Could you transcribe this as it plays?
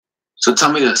So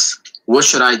tell me this: what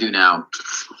should I do now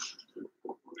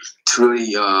to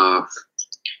really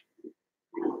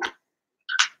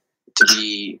to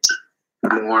be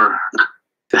more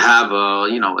to have a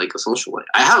like a social life?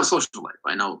 I have a social life.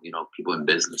 I know people in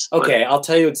business. Okay, I'll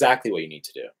tell you exactly what you need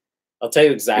to do. I'll tell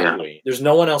you exactly what you need. There's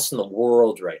no one else in the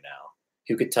world right now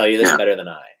who could tell you this better than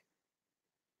I.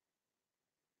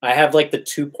 I have like the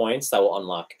 2 points that will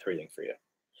unlock everything for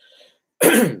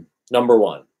you. Number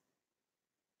 1,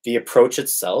 the approach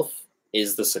itself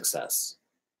is the success.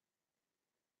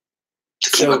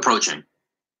 Keep approaching.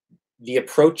 The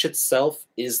approach itself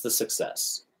is the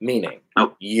success. Meaning,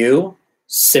 you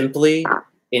simply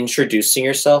introducing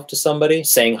yourself to somebody,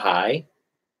 saying hi,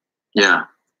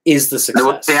 is the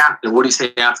success. What do you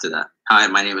say after that? Hi,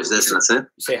 my name is this, and that's it?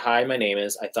 You say, hi, my name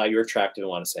is, I thought you were attractive and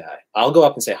want to say hi. I'll go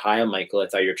up and say, hi, I'm Michael. I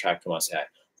thought you were attractive and want to say hi.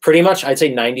 Pretty much, I'd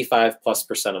say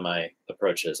 95+% of my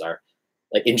approaches are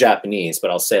like in Japanese,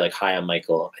 but I'll say like, hi, I'm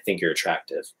Michael. I think you're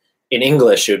attractive. In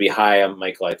English, it would be, hi, I'm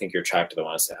Michael. I think you're attractive. I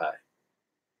want to say hi.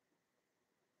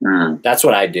 That's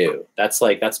what I do. That's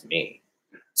me.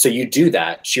 So you do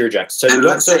that. She rejects. So I'm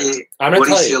going to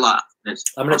tell you a lot.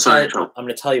 I'm going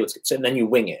to tell you what's good. So, and then you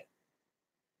wing it.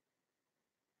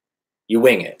 You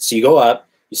wing it. So you go up,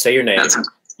 you say your name.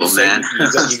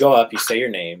 You go up, you say your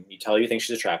name, you tell her you think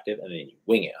she's attractive, and then you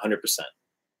wing it 100%.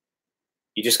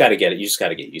 You just got to get it. You just got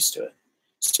to get used to it.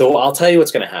 So I'll tell you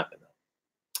what's going to happen.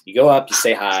 You go up, you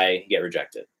say hi, you get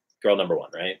rejected. Girl number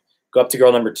 1, right? Go up to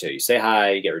girl number 2. You say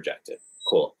hi, you get rejected.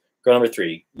 Cool. Girl number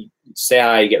 3, you say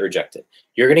hi, you get rejected.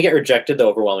 You're going to get rejected the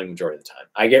overwhelming majority of the time.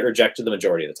 I get rejected the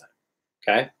majority of the time.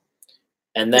 Okay?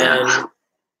 And then,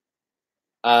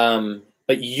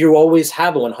 but you always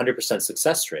have a 100%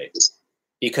 success rate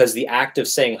because the act of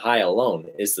saying hi alone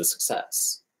is the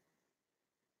success.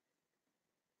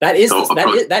 That is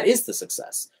the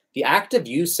success. The act of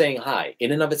you saying hi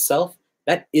in and of itself,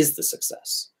 that is the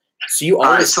success. So you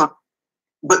always...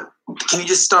 But can you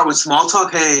just start with small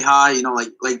talk? Hey, hi,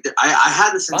 I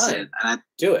had this incident. And I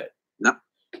do it. No.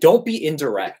 Don't be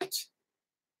indirect.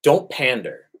 Don't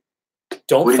pander.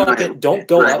 Don't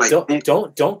go up.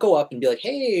 Don't go up and be like,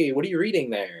 hey, what are you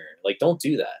reading there? Like, don't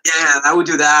do that. Yeah, I would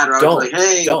do that. Or I would be like,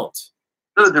 hey, don't.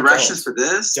 No, the directions for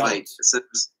this. Don't. Like,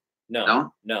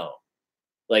 no.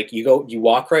 Like you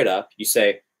walk right up. You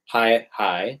say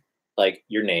hi, like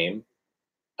your name.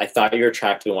 I thought you were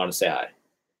attractive and want to say hi.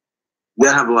 You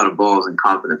gotta have a lot of balls and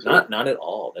confidence. Not at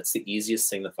all. That's the easiest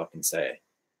thing to fucking say.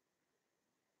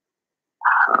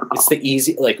 It's the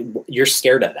easy. Like you're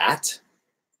scared of that.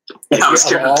 Like,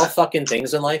 of all fucking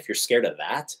things in life, you're scared of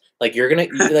that. Like you're gonna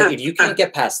like if you can't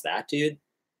get past that, dude.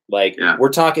 Like we're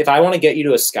talking. If I want to get you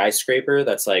to a skyscraper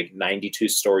that's like 92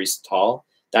 stories tall,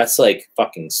 that's like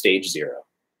fucking stage 0.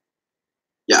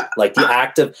 Yeah. Like the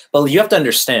act of. But you have to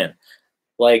understand,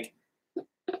 like.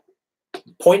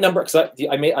 Point number, because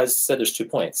I said there's 2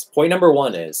 points. Point number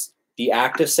 1 is the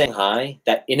act of saying hi,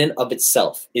 that in and of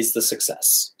itself is the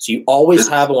success. So you always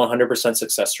have a 100%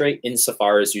 success rate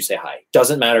insofar as you say hi.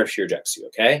 Doesn't matter if she rejects you,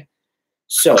 okay?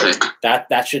 So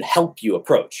that should help you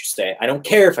approach. You say, I don't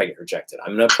care if I get rejected.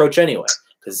 I'm going to approach anyway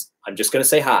because I'm just going to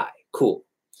say hi. Cool.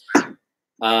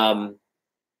 The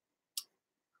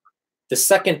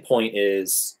second point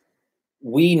is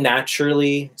we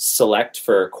naturally select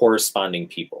for corresponding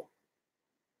people.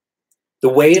 The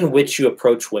way in which you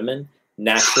approach women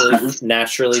naturally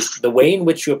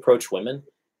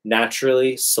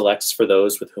selects for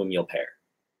those with whom you'll pair.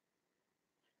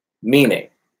 Meaning,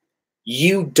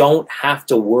 you don't have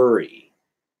to worry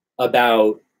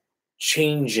about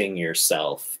changing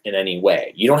yourself in any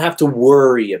way. You don't have to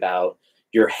worry about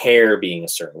your hair being a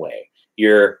certain way,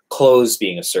 your clothes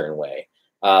being a certain way,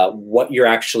 what you're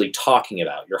actually talking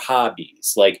about, your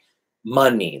hobbies, like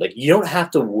money. Like you don't have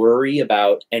to worry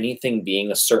about anything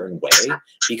being a certain way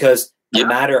because no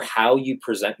matter how you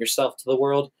present yourself to the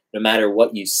world, no matter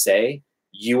what you say,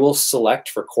 you will select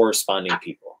for corresponding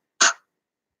people.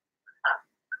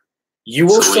 You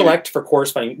will select for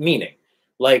corresponding, meaning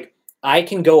like I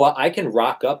can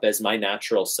rock up as my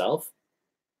natural self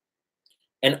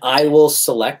and I will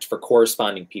select for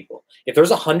corresponding people. If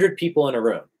there's 100 people in a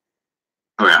room,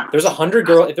 if there's 100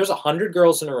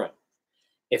 girls in a room,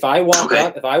 if I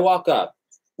walk up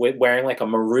with wearing like a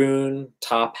maroon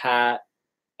top hat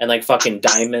and like fucking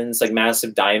diamonds, like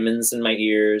massive diamonds in my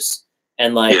ears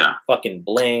and like fucking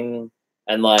bling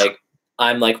and like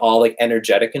I'm like all like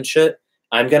energetic and shit,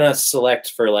 I'm going to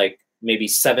select for like maybe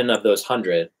 7 of those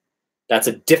 100. That's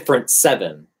a different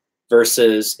 7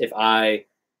 versus if I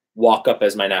walk up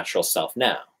as my natural self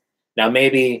now. Now,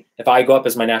 maybe if I go up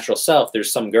as my natural self,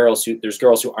 there's girls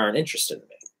who aren't interested in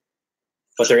me,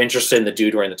 but they're interested in the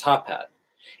dude wearing the top hat.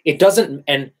 it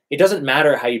doesn't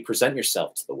matter how you present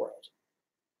yourself to the world.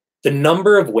 The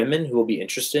number of women who will be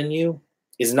interested in you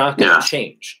is not going to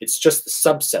change. It's just the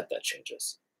subset that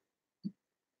changes.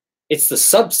 It's the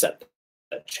subset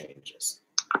that changes.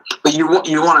 But you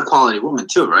want a quality woman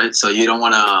too, right? So you don't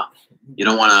want to,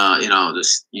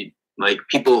 like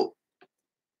people.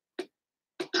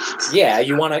 Yeah,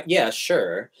 you want to. Yeah,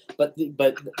 sure. But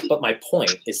my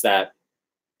point is that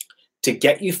to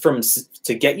get you from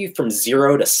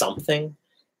zero to something,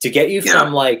 to get you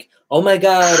from like, oh my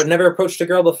God, I've never approached a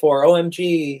girl before,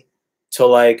 OMG, to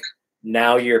like,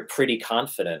 now you're pretty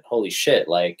confident. Holy shit.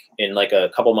 Like in like a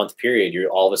couple month period, you're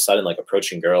all of a sudden like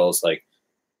approaching girls like,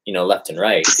 left and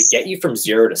right. To get you from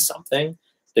zero to something,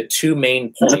 the two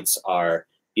main points are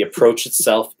the approach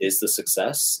itself is the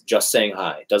success. Just saying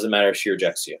hi. Doesn't matter if she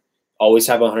rejects you. Always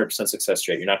have a 100% success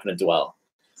rate. You're not going to dwell.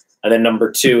 And then number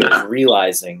two is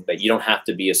realizing that you don't have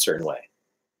to be a certain way.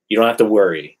 You don't have to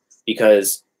worry,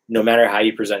 because no matter how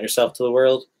you present yourself to the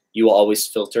world, you will always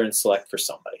filter and select for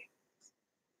somebody.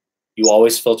 You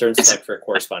always filter and select for a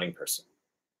corresponding person.